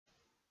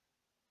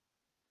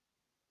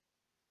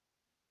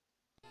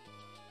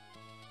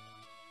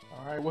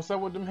Alright, what's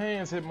up with them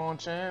hands?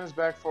 Hitmonchan is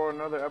back for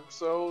another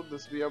episode.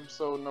 This will be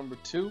episode number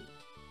 2.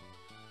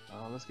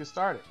 Let's get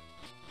started.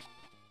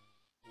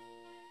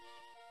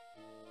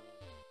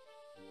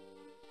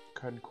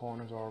 Cutting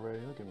corners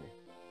already, look at me.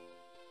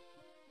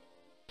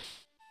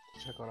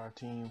 Check out our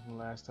team from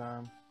last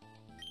time.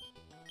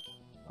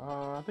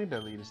 I think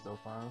that lead is still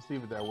fine. Let's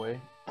leave it that way.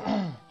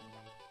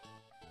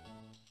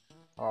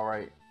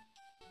 Alright.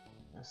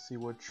 Let's see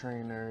what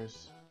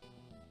trainers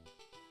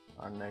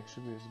are next.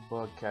 Should be this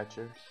bug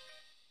catcher.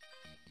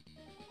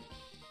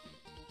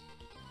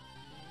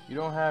 You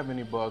don't have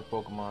any bug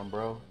Pokemon,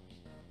 bro.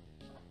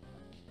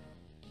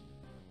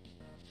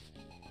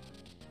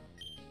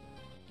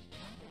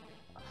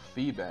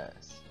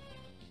 Feebas.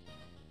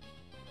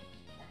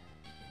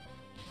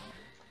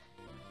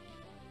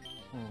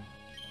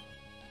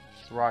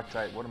 It's rock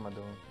type. What am I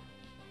doing?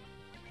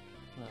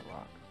 Not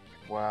rock.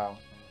 Wow.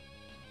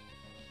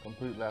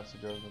 Complete lapse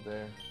of judgment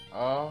there.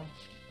 I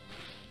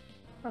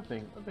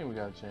think we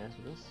got a chance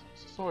with this.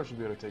 Sword should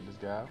be able to take this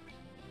guy out.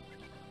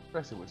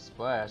 Especially with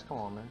Splash. Come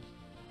on, man.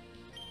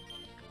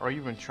 Are you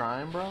even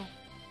trying, bro?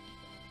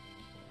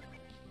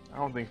 I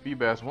don't think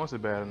Feebas wants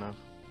it bad enough.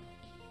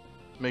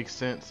 Makes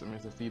sense. I mean,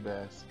 it's a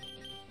Feebas.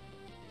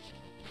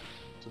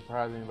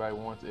 Surprised anybody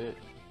wants it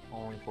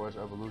only for its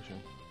evolution.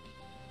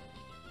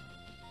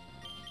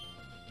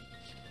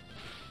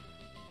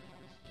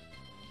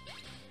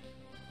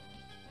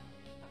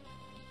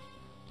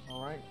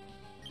 Alright.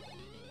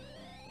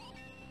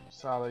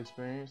 Solid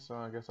experience, so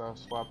I guess I'll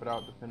swap it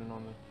out depending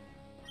on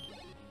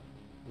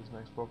this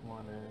next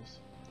Pokemon is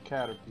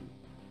Caterpie.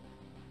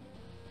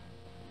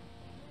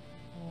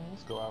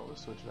 Let's go out,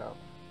 let's switch it out.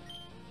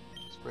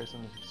 Spray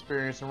some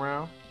experience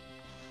around.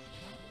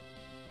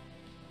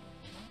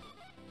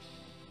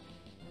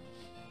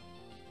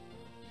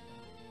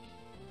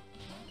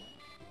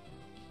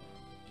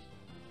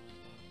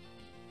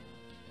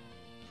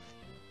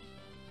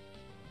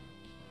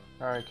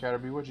 Alright,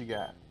 Caterpie, what you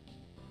got?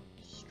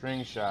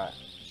 String shot.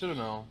 Should've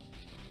known.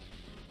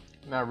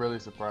 Not really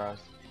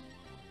surprised.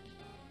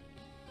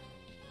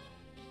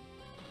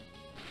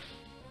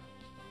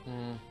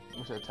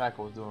 Wish that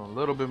tackle was doing a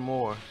little bit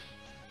more.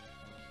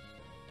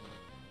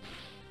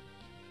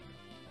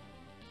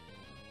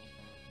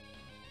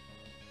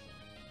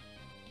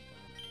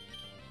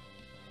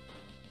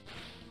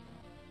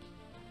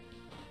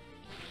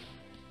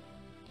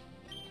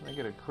 Can I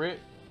get a crit?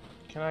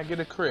 Can I get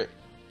a crit?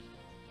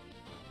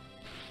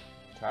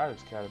 Tired of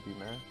this Caterpie,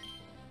 man.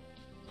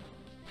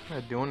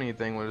 Not doing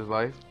anything with his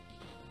life.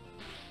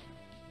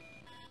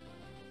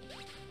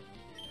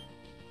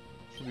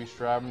 Should be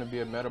striving to be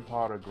a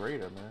Metapod or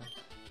greater, man.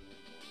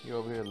 You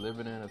over here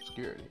living in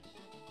obscurity.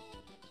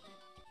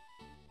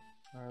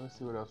 Alright, let's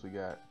see what else we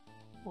got.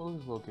 Well, look at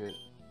this little kid.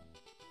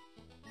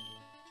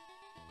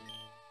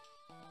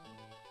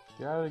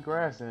 Get out of the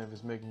grass then if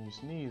it's making you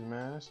sneeze,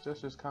 man.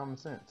 That's just common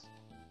sense.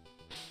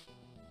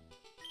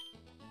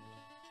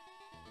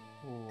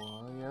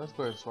 Ooh, yeah, let's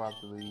go ahead and swap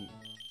the lead.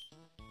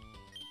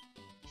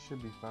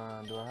 Should be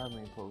fine. Do I have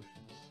any potions?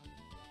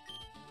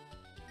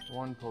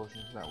 One potion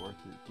is not worth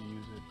it to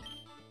use it.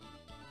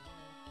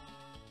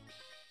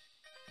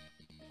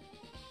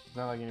 It's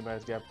not like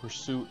anybody's got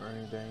pursuit or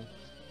anything.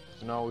 You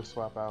can always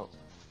swap out.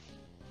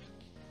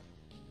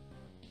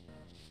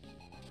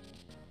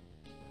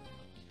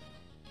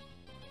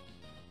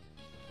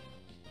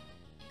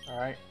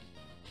 Alright.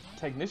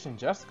 Technician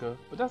Jessica,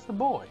 but that's the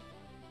boy.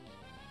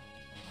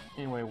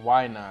 Anyway,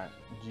 why not?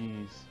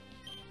 Jeez.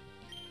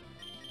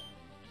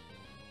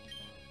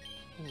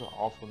 This is an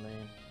awful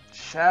name.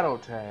 Shadow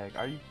Tag.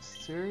 Are you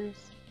serious?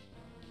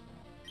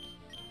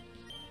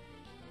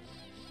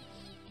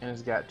 And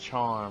it's got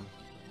Charm.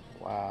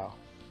 Wow.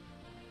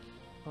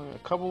 A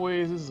couple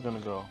ways this is gonna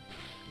go.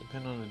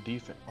 Depending on the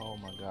defense. Oh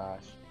my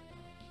gosh.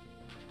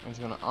 It's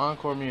gonna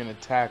encore me in a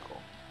tackle.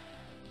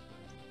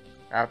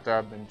 After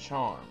I've been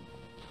charmed.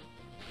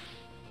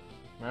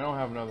 I don't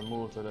have another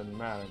move, so it doesn't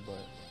matter,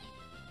 but.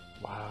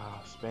 Wow,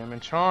 spamming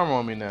charm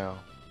on me now.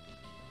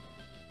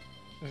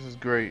 This is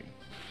great.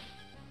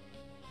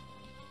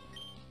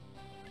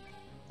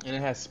 And it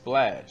has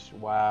splash.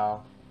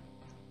 Wow.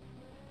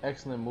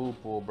 Excellent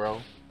move pool,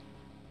 bro.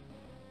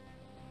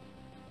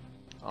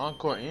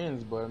 Encore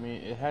ends, but I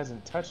mean, it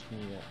hasn't touched me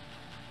yet.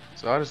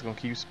 So I'm just gonna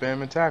keep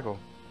spamming tackle.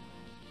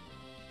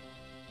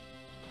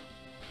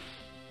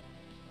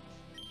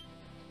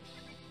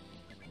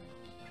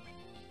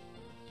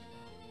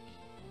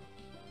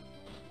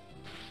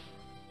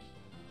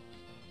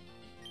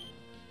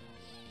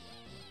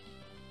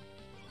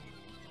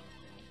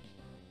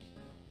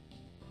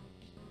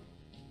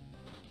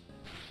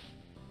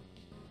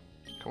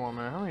 Come on,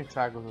 man. How many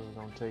tackles is it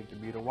gonna take to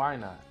beat a why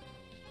not?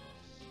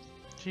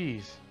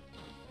 Jeez.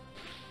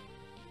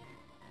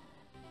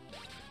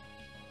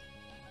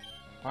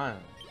 Fine.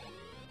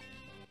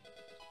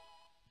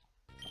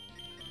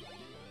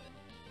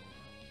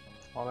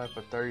 All that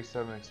for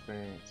 37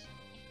 experience.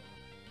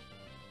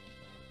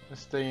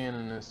 Let's stay in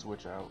and then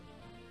switch out.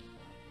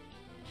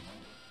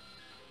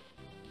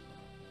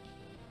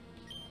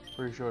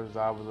 Pretty sure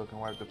Zab was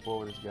looking right before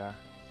with this guy.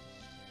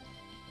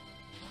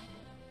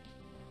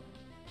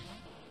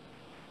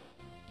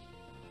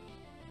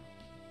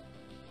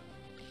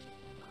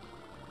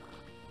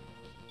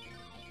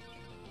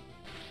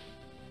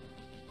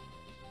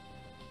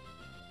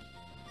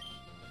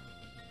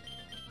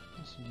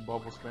 Some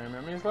bubble spam.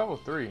 I mean, it's level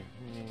 3. I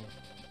mean,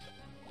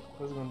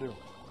 what's it gonna do?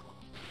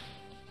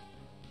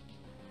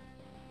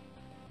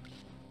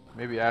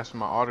 Maybe ask for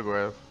my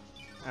autograph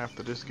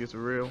after this gets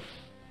real.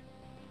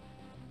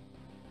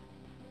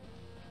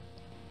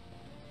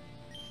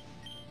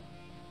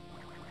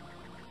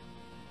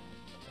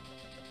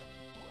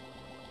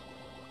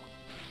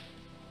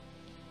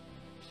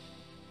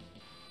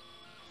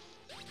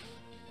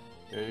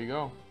 There you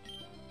go.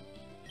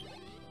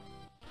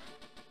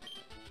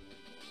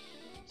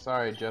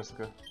 Sorry,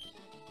 Jessica.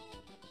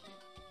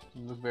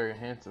 You look very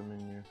handsome in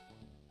your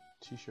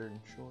t-shirt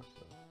and shorts,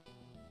 though.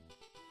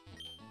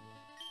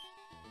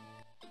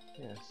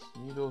 Yes,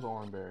 need those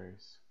orange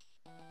berries.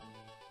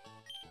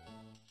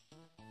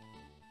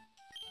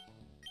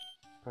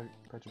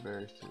 Pet your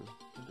berries too.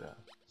 Good job.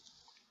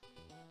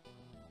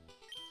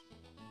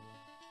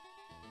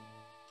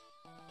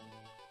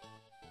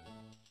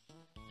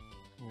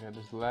 We got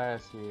this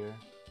last here.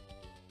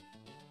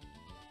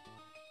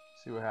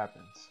 See what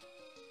happens.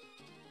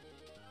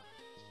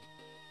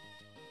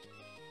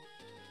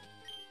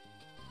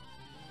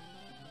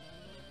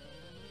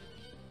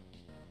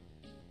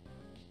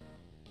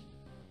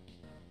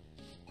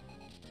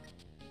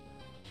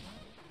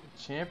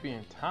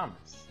 Champion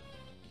Thomas.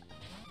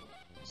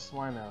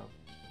 Swine out.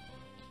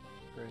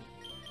 Great.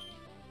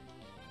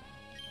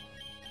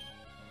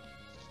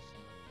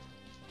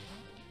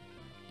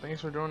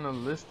 Thanks for joining the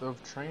list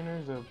of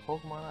trainers of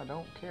Pokemon I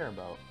don't care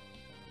about.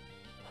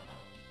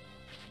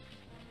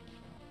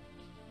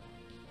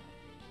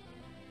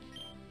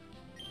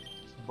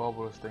 Let's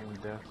bubble this thing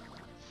to death.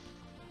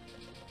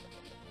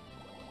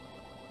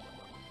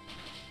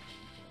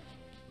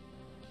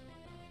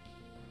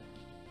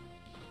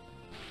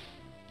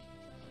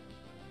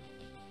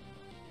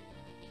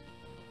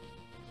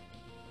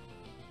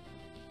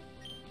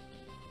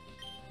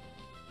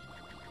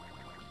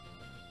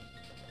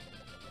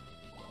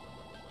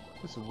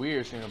 It's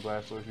weird seeing a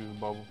Blastoise use a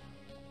bubble.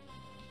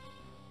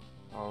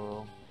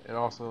 Although, it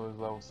also is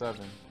level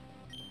 7.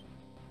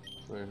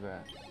 So there's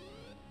that.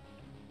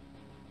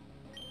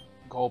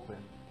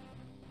 Gulpin.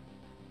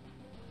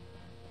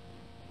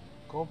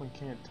 Gulpin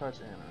can't touch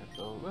Anarch,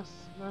 so let's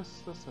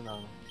send on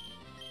him.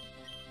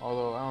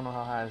 Although, I don't know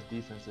how high his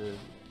defense is.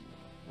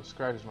 Well,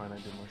 Scratches might not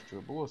do much to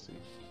it, but we'll see.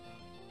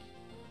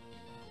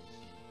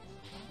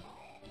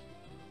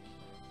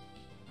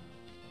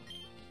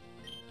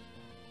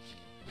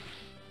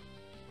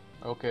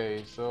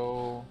 Okay,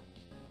 so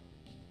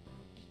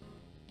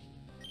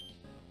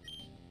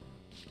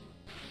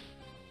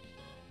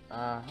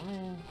I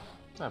mean,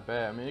 it's not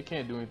bad. I mean, it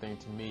can't do anything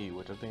to me,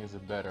 which I think is the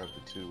better of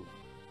the two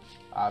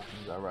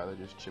options. I'd rather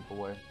just chip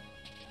away.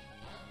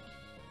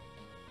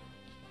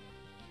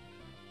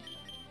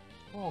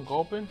 Come on,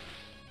 Gulpin.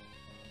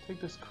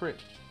 Take this crit.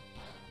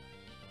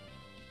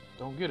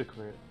 Don't get a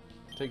crit.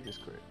 Take this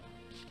crit.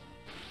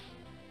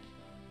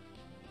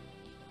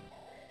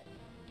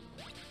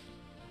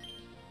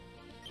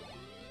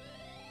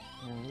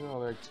 Man, look at all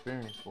that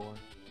experience for.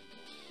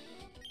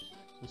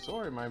 The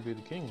sword might be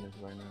the king of this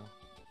right now.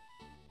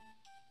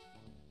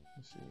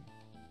 Let's see.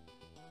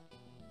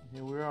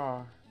 Here we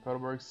are,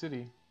 Petalburg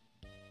City.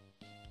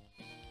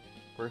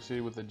 First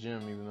city with a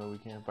gym, even though we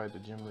can't fight the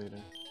gym leader.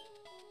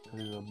 Cause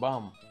he's a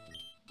bum.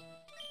 I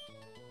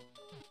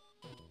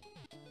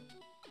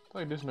feel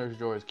like this Nurse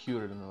Joy is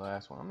cuter than the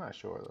last one. I'm not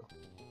sure though.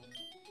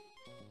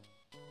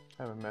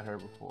 Haven't met her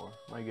before.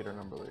 Might get her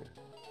number later.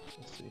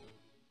 Let's see.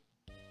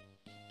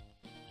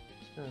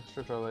 Gonna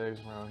stretch our legs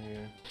around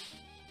here.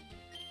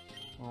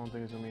 I don't think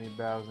there's gonna be any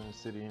battles in the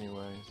city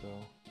anyway, so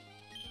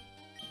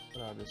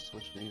but I'll just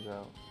switch these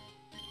out.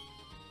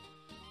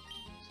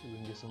 See if we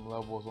can get some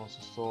levels on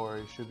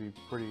Sasori. Should be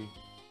pretty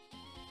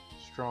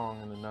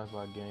strong in the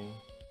Nuzlocke game.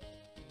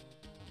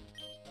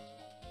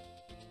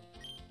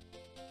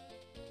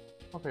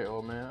 Okay,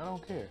 old man, I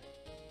don't care.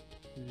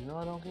 Did you know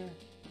I don't care?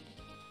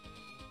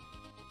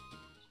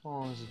 What's going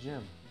on in this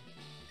gym?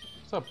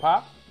 What's up,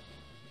 Pop?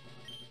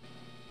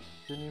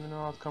 Didn't even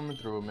know I was coming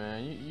through,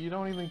 man. You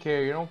don't even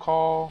care. You don't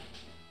call.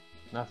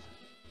 Nothing.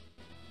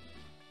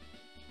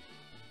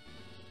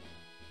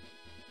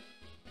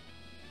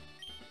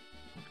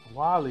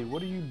 Wally,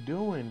 what are you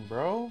doing,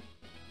 bro?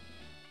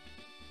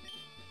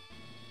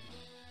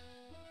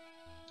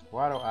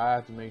 Why do I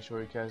have to make sure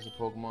he catches a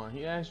Pokemon?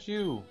 He asked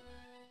you.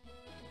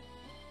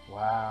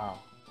 Wow.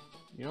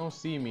 You don't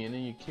see me and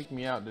then you kick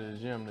me out to the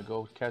gym to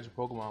go catch a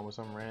Pokemon with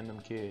some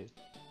random kid.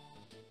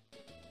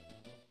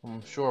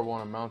 I'm sure it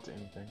won't amount to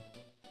anything.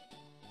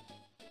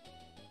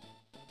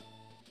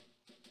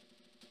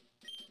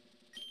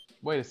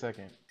 Wait a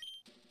second.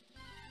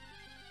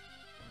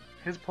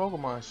 His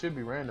Pokemon should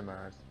be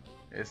randomized.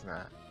 It's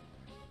not.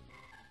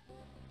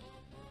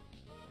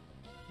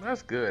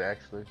 That's good,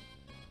 actually.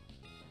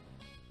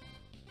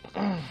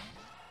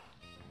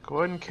 Go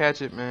ahead and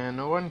catch it, man.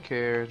 No one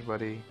cares,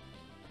 buddy.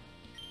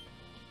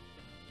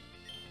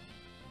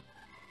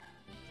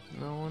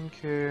 No one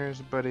cares,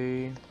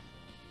 buddy.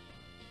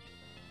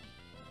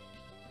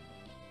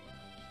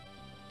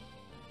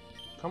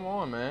 Come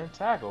on, man.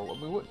 Tackle.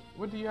 I mean,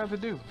 what do you have to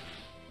do?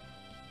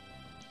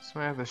 So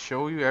I have to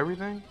show you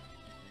everything?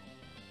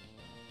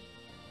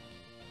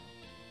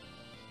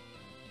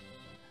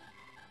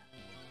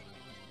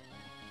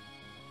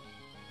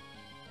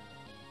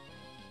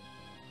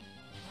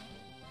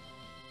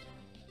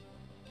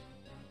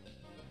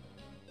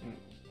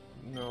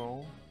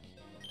 No.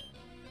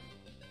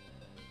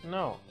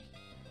 No.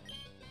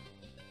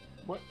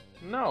 What?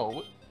 No.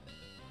 What?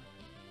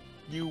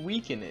 You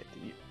weaken it.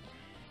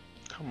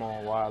 Come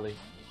on, Wily.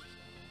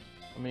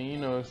 I mean, you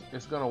know,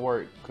 it's gonna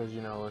work because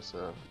you know it's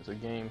a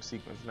game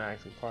sequence, not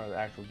actually part of the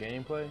actual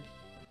gameplay.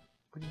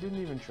 But you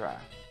didn't even try.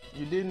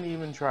 You didn't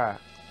even try.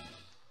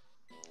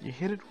 You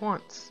hit it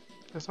once.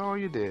 That's all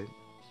you did.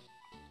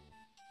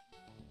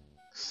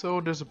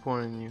 So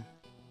disappointing in you.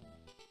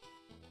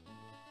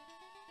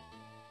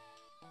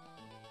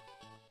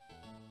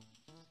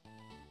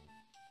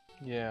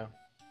 Yeah,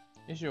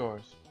 it's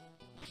yours.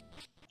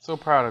 So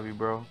proud of you,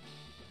 bro.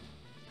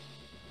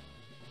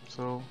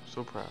 So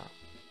proud.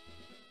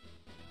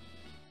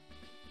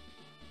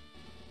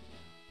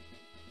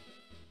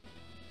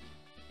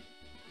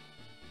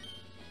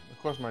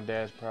 Of course, my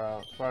dad's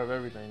proud. It's part of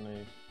everything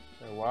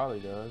that Wally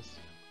does.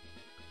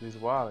 He's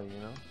Wally, you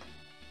know.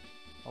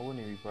 Why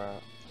wouldn't he be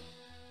proud?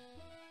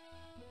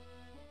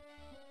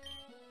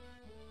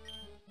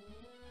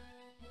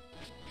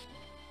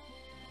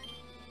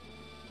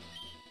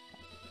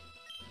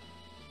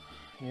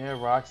 Yeah,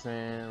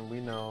 Roxanne, we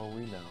know.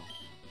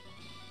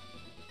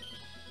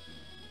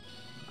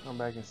 Come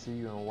back and see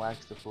you and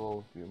wax the floor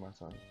with you, my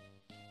son.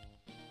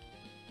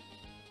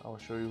 I will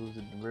show you who's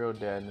the real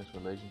dad in this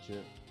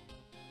relationship.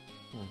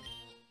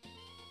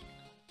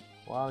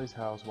 Wally's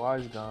house.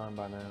 Wally's gone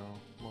by now,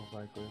 most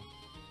likely.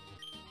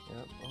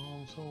 Yep. Oh,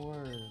 I'm so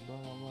worried. Blah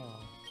blah blah.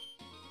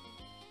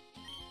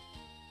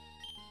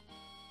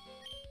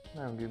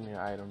 Now give me an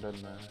item,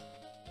 doesn't matter.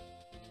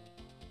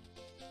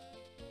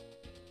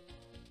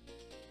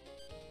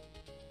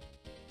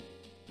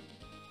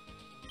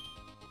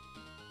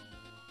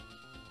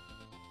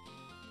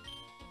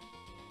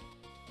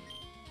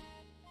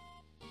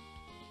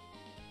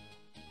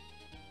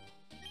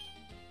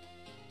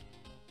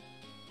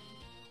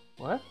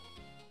 What?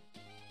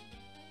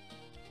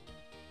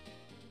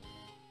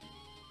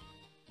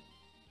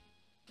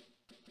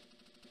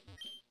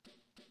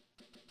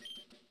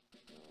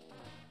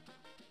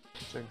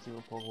 Check and see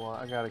what Pokemon.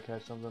 I gotta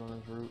catch something on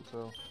this route,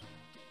 so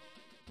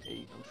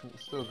 8. I'm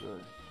still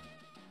good.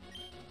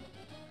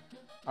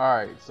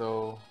 Alright,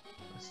 so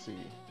let's see.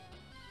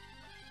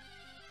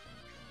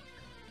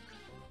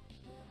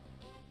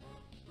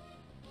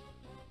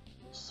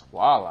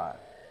 Swallow.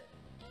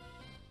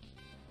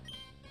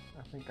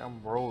 I think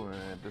I'm rolling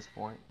at this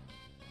point.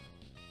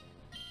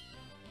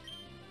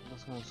 I'm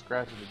just gonna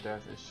scratch it to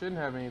death. It shouldn't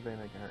have anything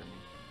that can hurt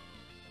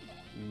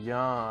me.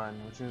 Yawn,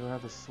 which means I'll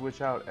have to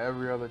switch out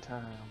every other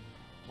time.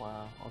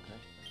 Wow, okay.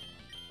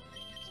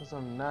 Since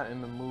I'm not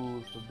in the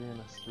mood for being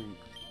asleep,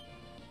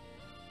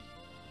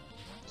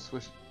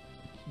 switch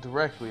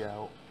directly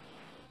out.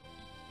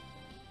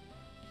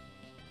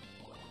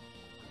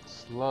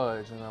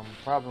 Sludge, and I'm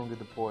probably gonna get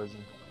the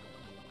poison.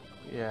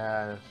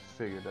 Yeah, I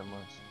figured that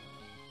much.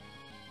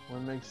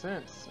 Wouldn't make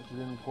sense if you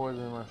didn't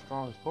poison my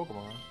strongest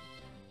Pokemon.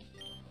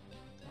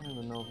 I don't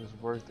even know if it's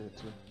worth it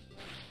to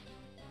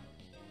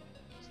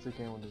stick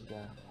in with this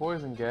guy.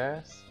 Poison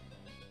gas?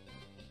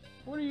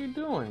 What are you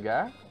doing,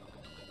 guy?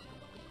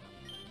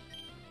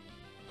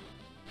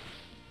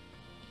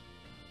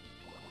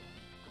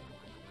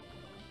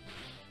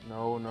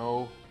 No,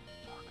 no.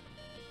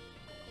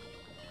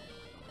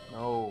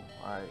 No,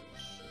 alright.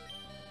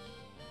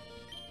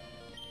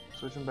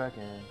 Switching back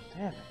in.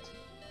 Damn it.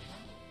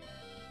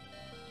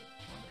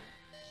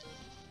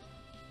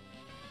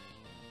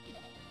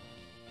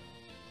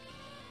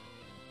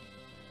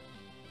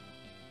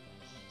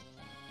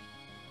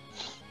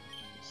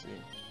 Let's see.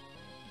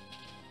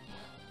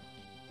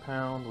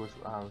 Pound, which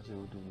obviously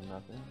will do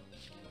nothing.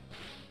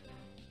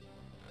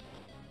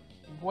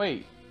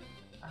 Wait.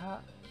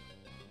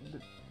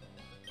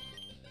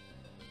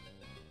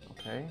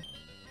 Okay.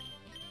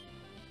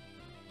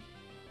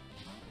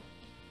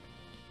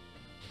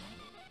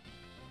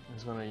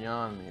 It's gonna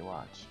yawn me,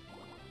 watch.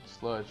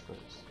 Sludge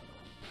first.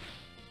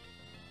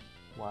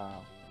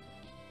 Wow.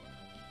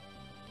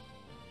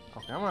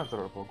 Okay, I'm gonna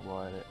throw a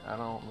Pokeball at it. I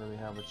don't really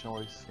have a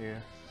choice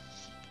here.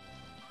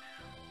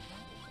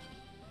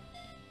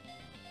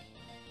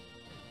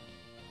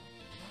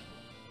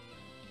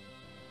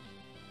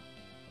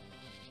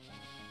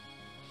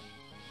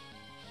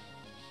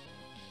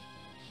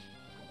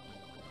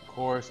 Of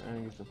course, and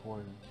it gets the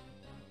poison.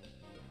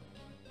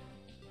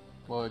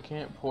 Well, it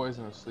can't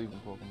poison a sleeping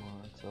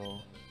Pokemon, so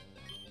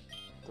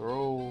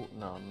throw.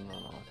 No.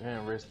 I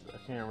can't risk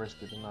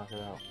it to knock it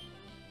out.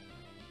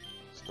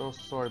 Let's throw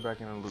Sorry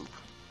back in the loop.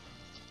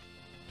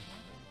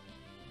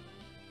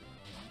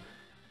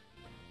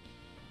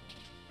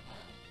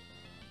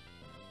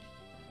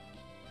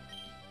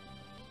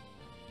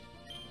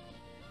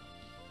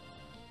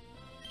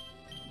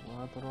 I'll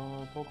have to throw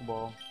another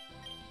Pokeball.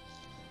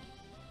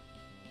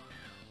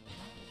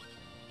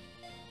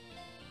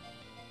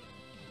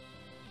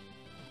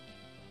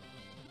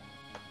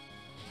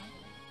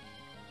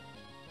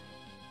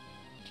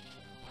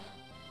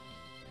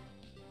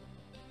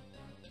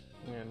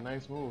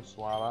 Nice move,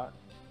 Swalot.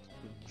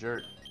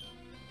 Jerk.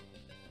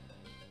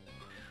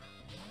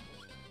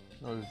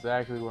 Know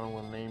exactly what I'm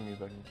gonna name you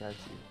if I can catch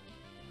you.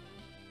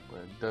 But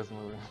it doesn't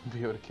really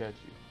be able to catch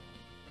you.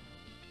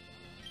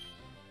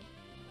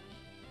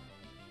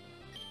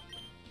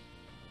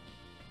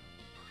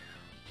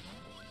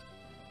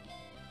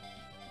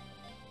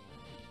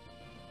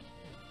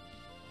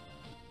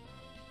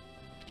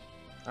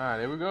 Alright,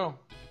 there we go.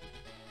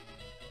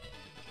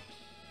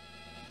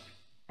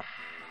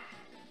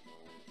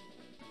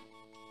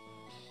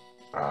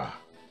 Ah.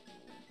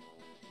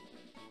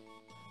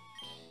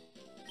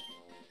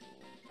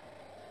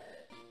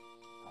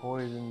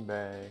 Poison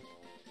bag.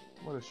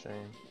 What a shame.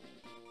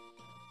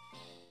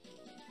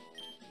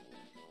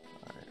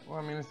 Alright, well,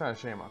 I mean, it's not a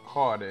shame I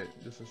caught it,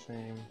 just a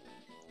shame.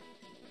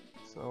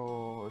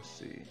 So, let's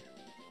see.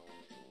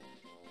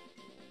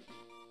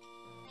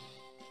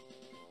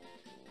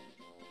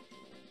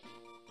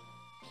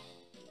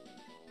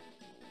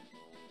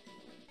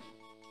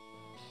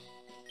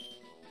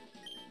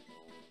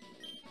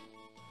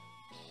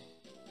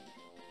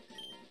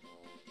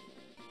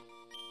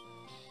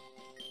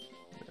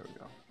 There we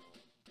go.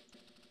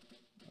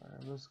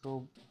 Alright, let's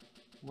go.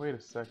 Wait a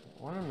second.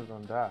 One of them is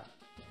gonna die.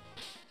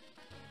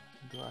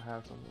 Do I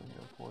have something in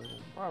your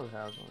poison? Probably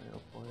have something in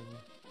your poison.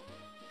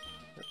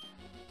 Yep.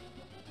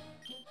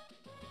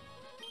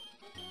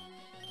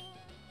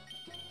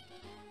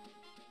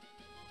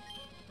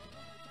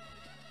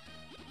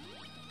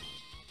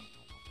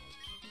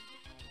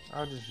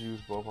 I'll just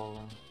use both of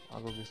them.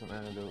 I'll go get some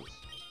antidotes.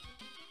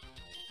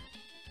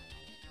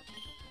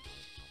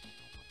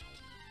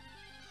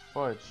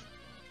 Fudge.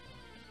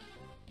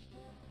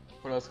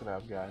 What else could I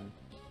have gotten?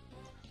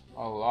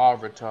 A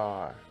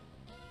Larvitar.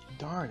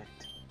 Darn it.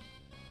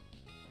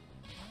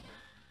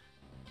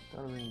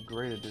 That would have been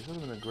great addition. That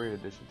would have been a great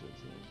addition to the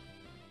team.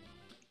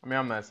 I mean,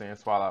 I'm not saying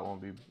Swalot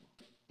won't be,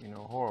 you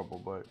know, horrible,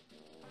 but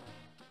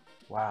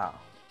wow,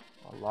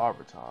 a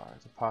Larvitar.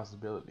 It's a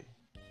possibility.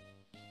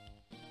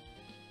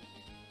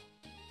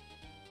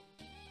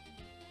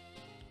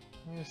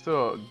 It's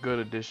still a good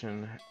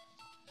addition.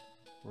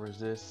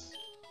 Resists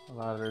a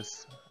lot of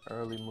this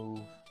early move.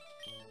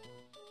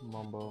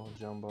 Mumbo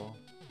jumbo.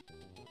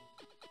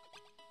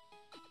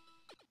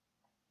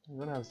 I'm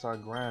gonna have to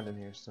start grinding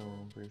here soon,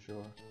 I'm pretty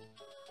sure.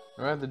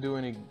 If I have to do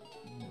any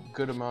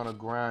good amount of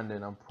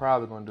grinding, I'm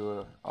probably gonna do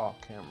it off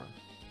camera.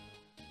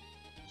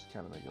 Just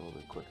kind of make it a little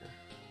bit quicker.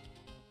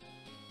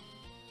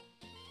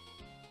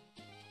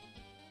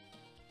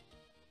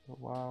 But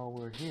while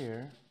we're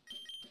here,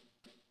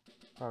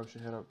 probably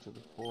should head up to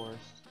the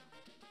forest.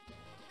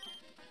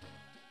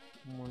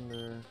 I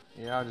wonder,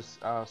 yeah,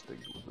 I'll stick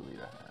with the lead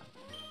I have.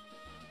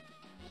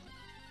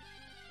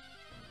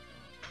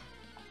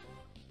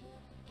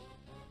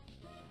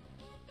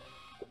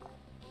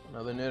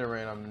 Another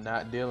Nidoran. I'm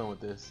not dealing with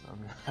this. I'm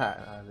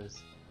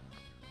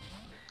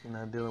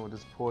not dealing with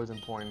this poison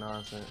point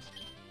nonsense.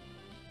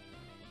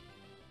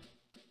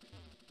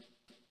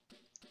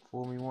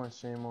 Fool me once,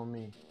 shame on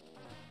me.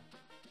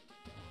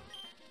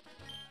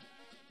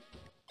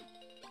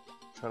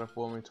 Try to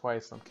fool me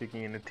twice, I'm kicking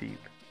you in the teeth.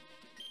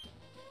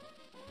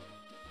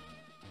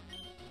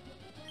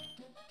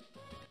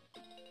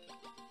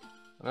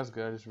 That's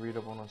good. I just read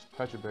up on those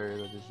Petra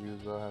berries I just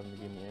used without having to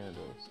give me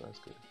antidotes, so that's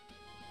good.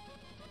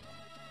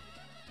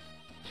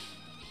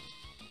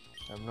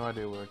 I have no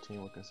idea what our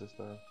team would consist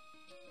of.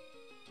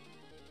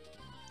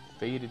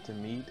 Fated to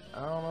meet? I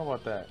don't know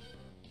about that.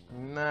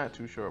 I'm not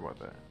too sure about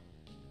that.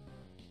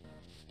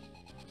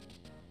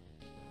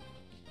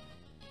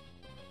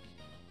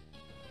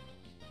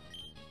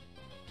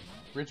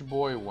 Rich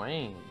boy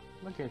Wayne,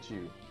 look at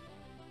you.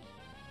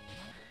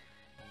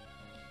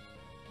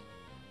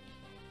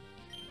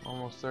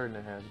 Almost certain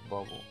it has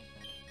bubble.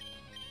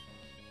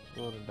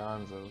 Go to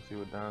Donzo, see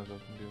what Donzo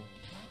can do.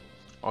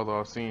 Although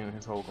I've seen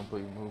his whole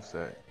complete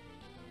moveset.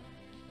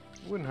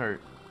 Wouldn't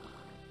hurt.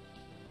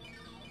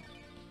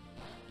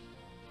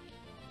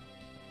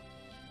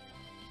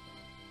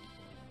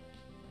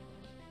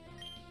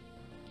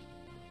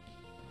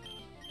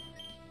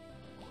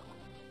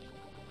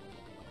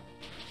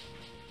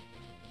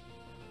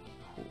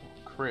 Ooh,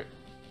 crit.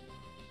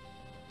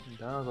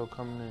 Donzo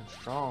coming in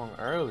strong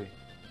early.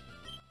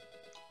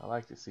 I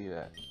like to see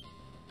that.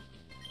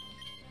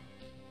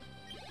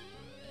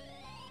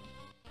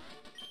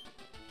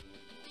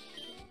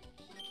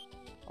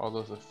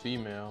 Although it's a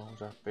female,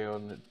 which I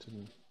failed to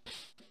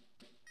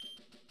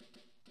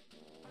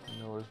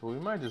notice, but we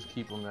might just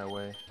keep them that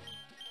way.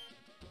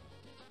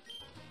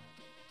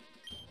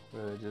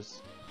 Really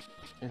just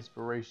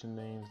inspiration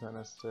names, not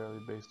necessarily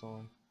based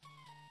on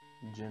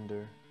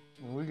gender.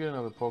 And we get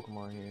another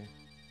Pokemon here.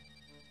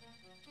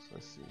 So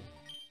let's see.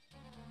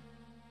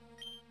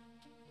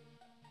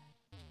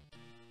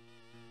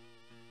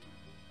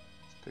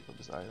 Let's pick up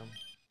this item.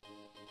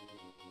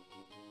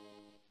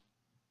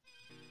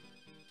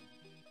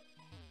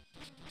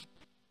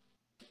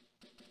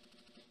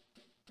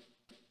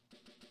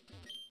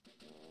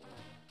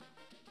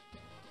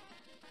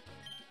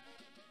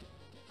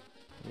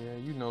 Yeah,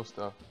 you know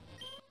stuff.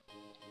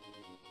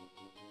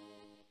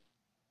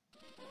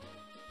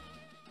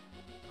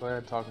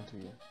 Glad talking to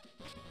you.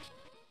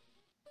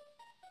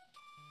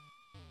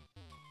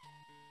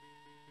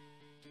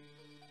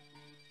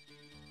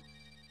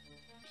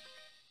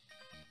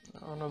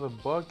 Another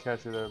bug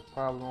catcher that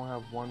probably won't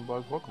have one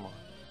bug Pokemon.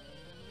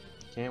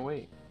 Can't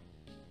wait.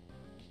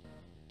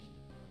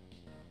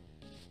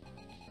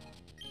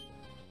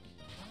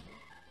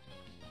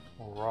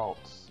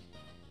 Routes.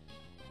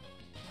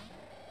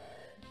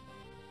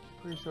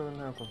 Pretty sure I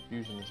didn't have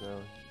confusion this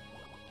early.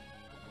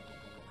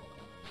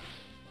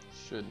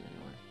 Shouldn't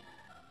anyway.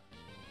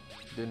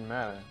 Didn't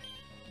matter.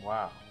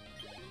 Wow.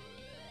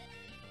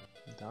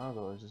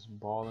 Dongo is just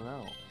balling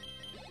out.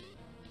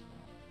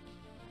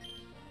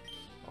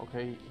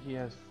 Okay, he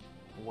has.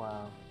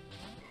 Wow.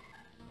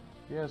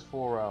 He has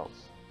 4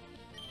 routes.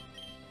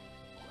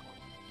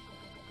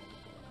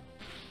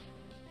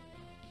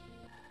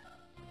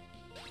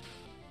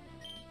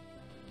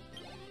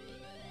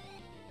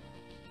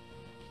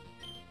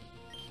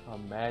 A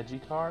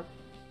Magikarp?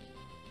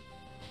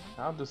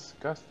 How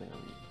disgusting of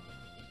you.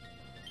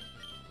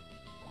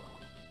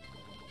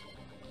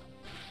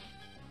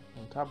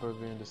 On top of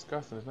it being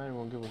disgusting, it's not even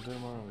gonna give a good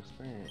amount of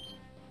experience.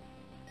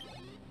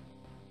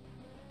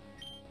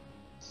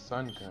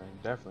 Sunkern,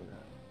 definitely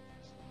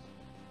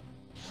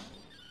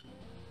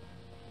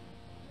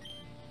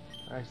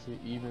not. Actually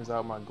evens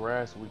out my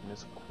grass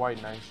weakness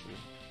quite nicely.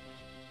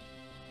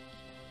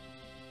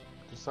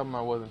 Just something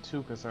I wasn't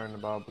too concerned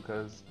about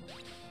because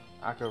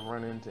I could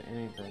run into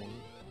anything.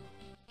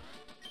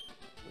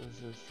 It's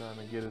just trying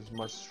to get as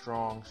much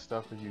strong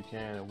stuff as you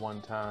can at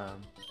one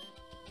time.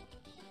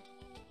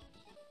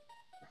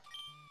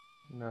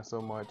 Not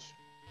so much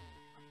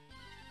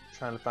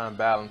trying to find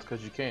balance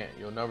because you can't.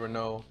 You'll never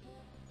know.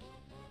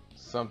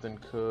 Something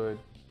could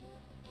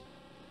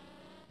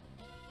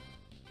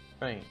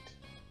faint.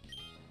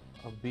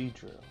 A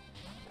Beedrill.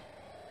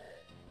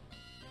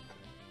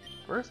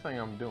 First thing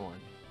I'm doing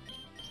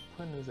is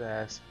putting his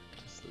ass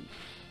to sleep.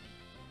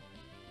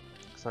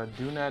 So I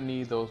do not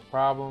need those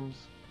problems.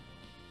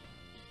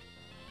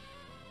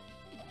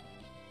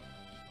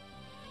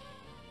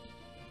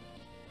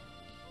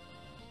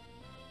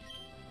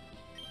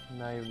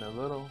 Not even a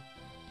little.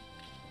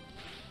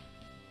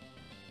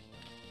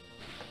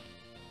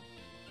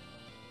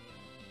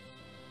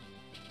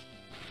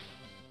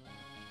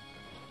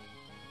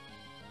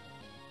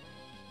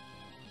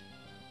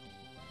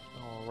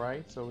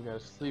 Alright, so we got a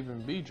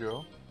sleeping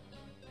Beedrill.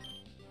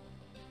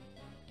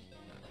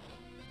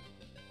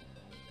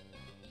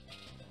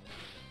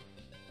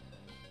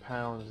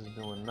 Pounds is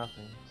doing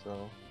nothing,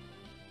 so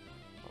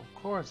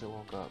of course it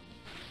woke up.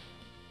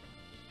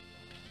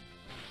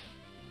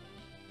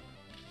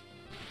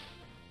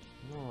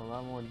 Doing a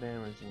lot more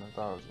damage than I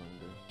thought it was going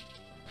to do.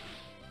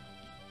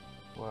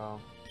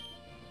 Well,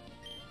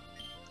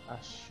 I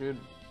should.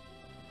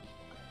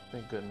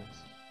 Thank goodness.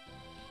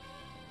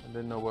 I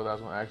didn't know whether I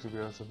was going to actually be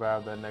able to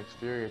survive that next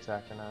Fury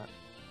attack or not.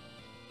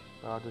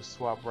 So I'll just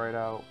swap right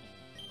out.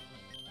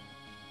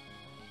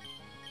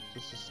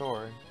 Just a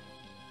sorry.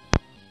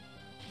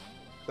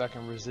 So I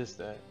can resist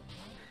that.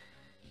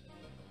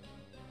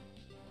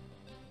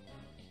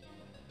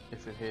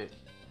 If it hit.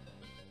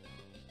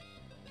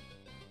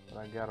 But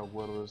I gotta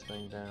whittle this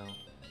thing down.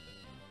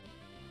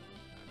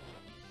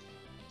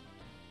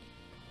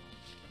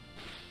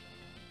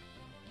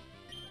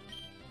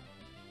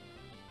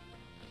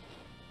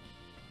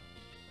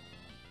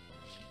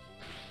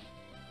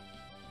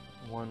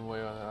 One way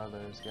or the other,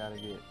 it's gotta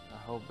get. I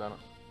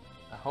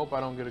hope I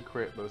don't get a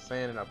crit, but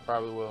saying it, I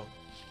probably will.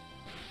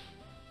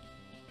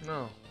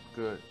 No,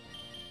 good.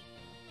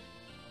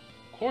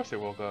 Of course it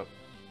woke up.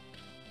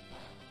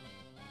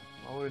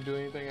 Why would it do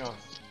anything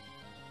else?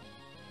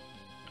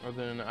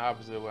 Other than the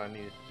opposite of what I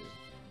needed to do.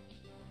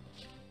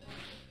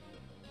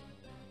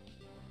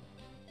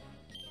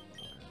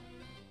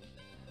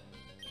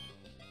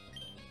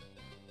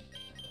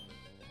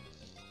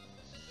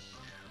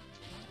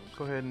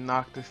 Go ahead and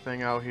knock this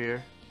thing out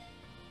here.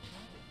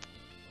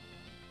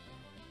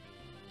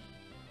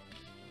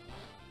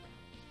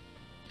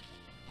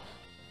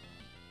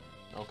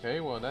 Okay,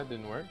 well that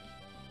didn't work.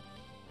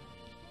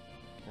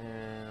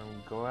 And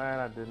I'm glad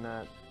I did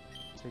not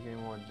take any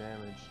more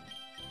damage.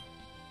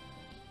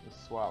 The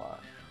Swallow.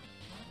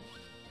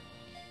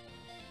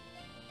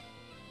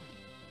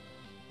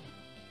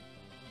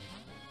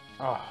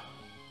 Ah,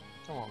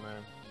 come on,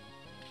 man.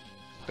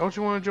 Don't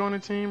you want to join the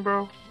team,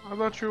 bro? I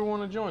thought you would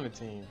want to join the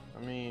team.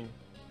 I mean,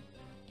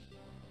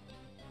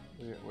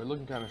 we're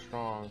looking kind of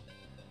strong.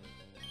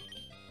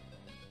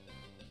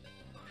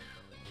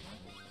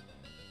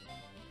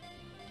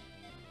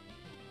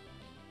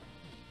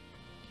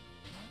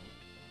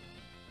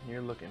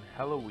 You're looking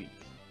hella weak.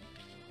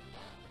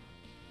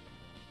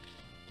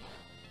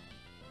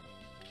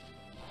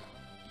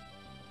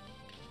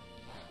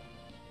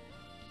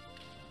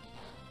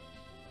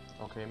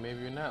 Okay,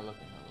 maybe you're not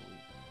looking hella weak.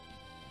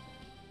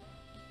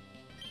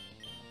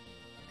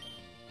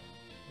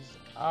 This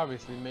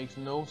obviously makes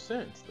no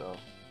sense, though.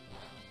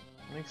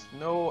 Makes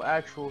no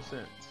actual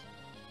sense.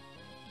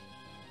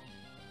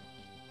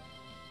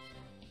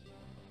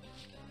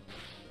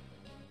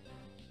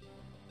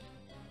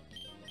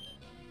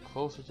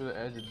 closer to the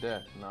edge of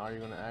death. Now are you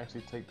gonna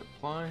actually take the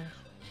plunge?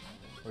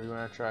 Or are you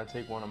gonna try to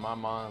take one of my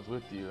mons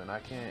with you? And I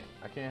can't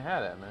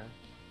have that, man.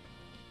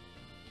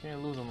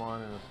 Can't lose a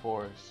mon in the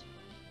forest.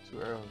 Too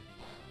early.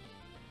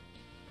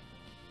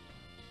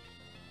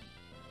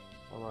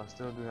 Although I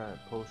still do have a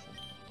potion.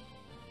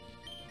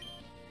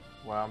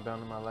 Wow, I'm down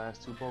to my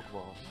last 2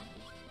 Pokeballs.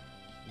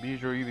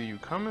 Beedrill, either you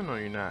coming or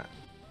you're not.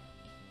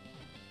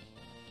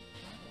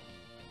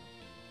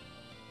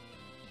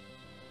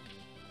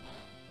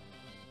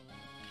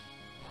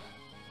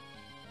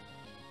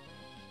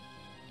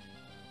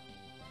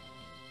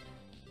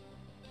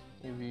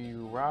 Either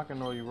you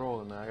rocking or you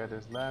rolling, man. I got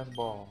this last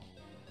ball.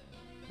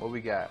 What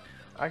we got?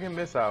 I can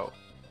miss out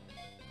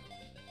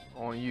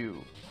on you.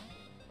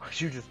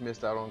 You just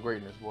missed out on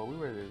greatness, boy. We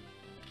ready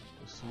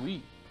to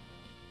sweet.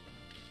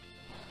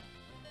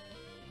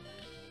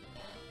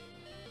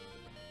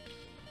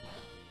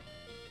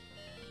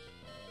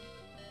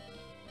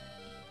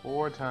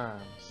 Four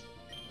times.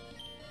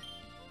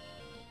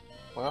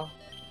 Well,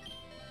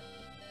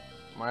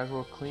 might as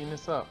well clean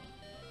this up.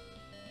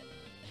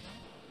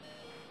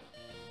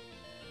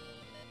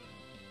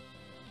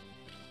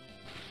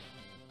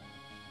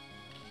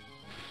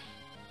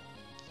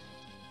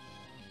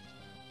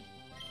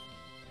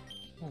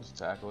 Let's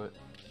tackle it.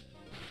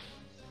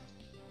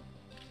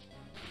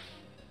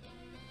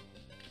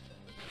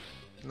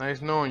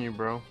 Nice knowing you,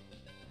 bro.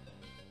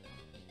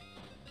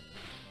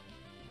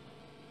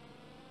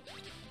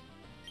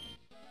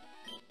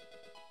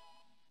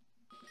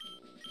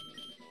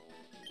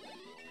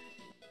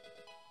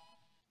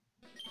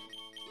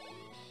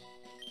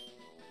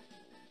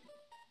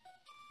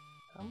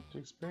 How much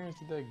experience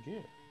did that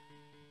get?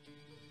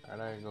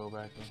 Alright, I can go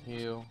back and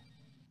heal.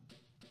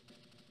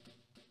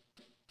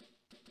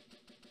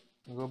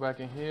 Go back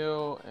and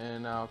heal,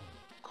 and I'll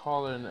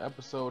call it an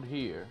episode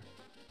here.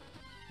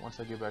 Once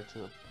I get back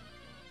to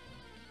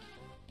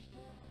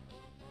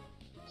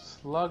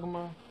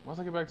Slugma. Once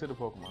I get back to the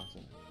Pokemon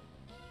Center.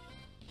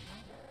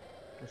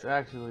 It's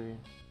actually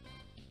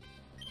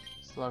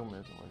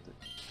Slugma isn't worth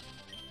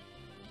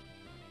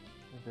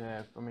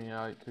it. I mean,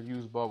 I could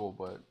use Bubble,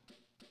 but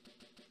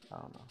I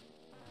don't know.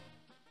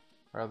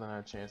 Rather than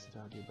have a chance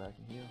until I get back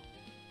and heal.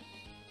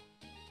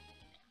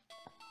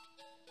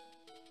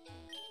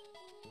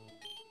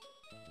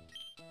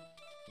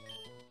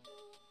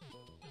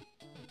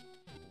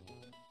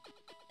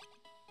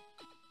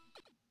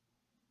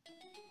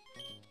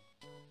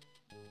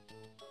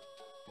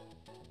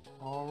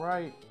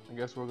 Alright, I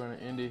guess we're gonna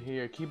end it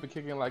here. Keep it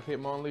kicking like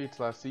Hitmonlee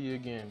till I see you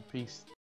again. Peace.